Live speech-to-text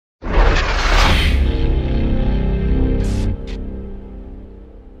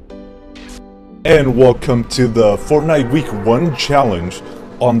And welcome to the Fortnite Week 1 challenge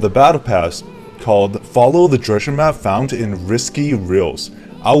on the Battle Pass called Follow the Treasure Map Found in Risky Reels.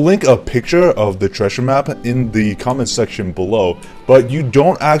 I'll link a picture of the treasure map in the comment section below, but you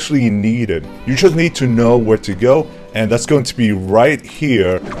don't actually need it. You just need to know where to go, and that's going to be right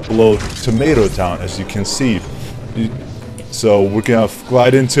here below Tomato Town, as you can see. So we're gonna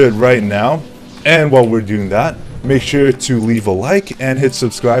glide into it right now, and while we're doing that, make sure to leave a like and hit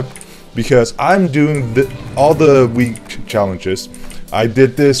subscribe, because I'm doing all the week challenges. I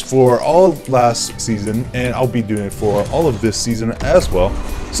did this for all last season, and I'll be doing it for all of this season as well.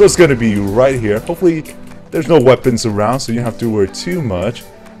 So it's gonna be right here. Hopefully there's no weapons around, so you don't have to worry too much.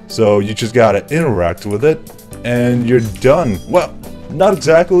 So you just gotta interact with it, and you're done. Well, not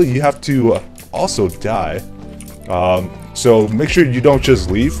exactly. You have to also die. So make sure you don't just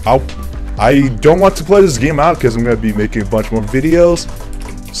leave. I don't want to play this game out because I'm gonna be making a bunch more videos.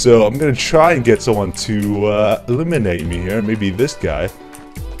 So I'm gonna try and get someone to eliminate me here, maybe this guy.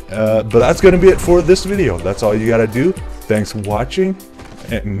 But that's gonna be it for this video. That's all you gotta do. Thanks for watching,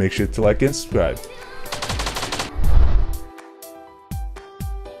 and make sure to like and subscribe.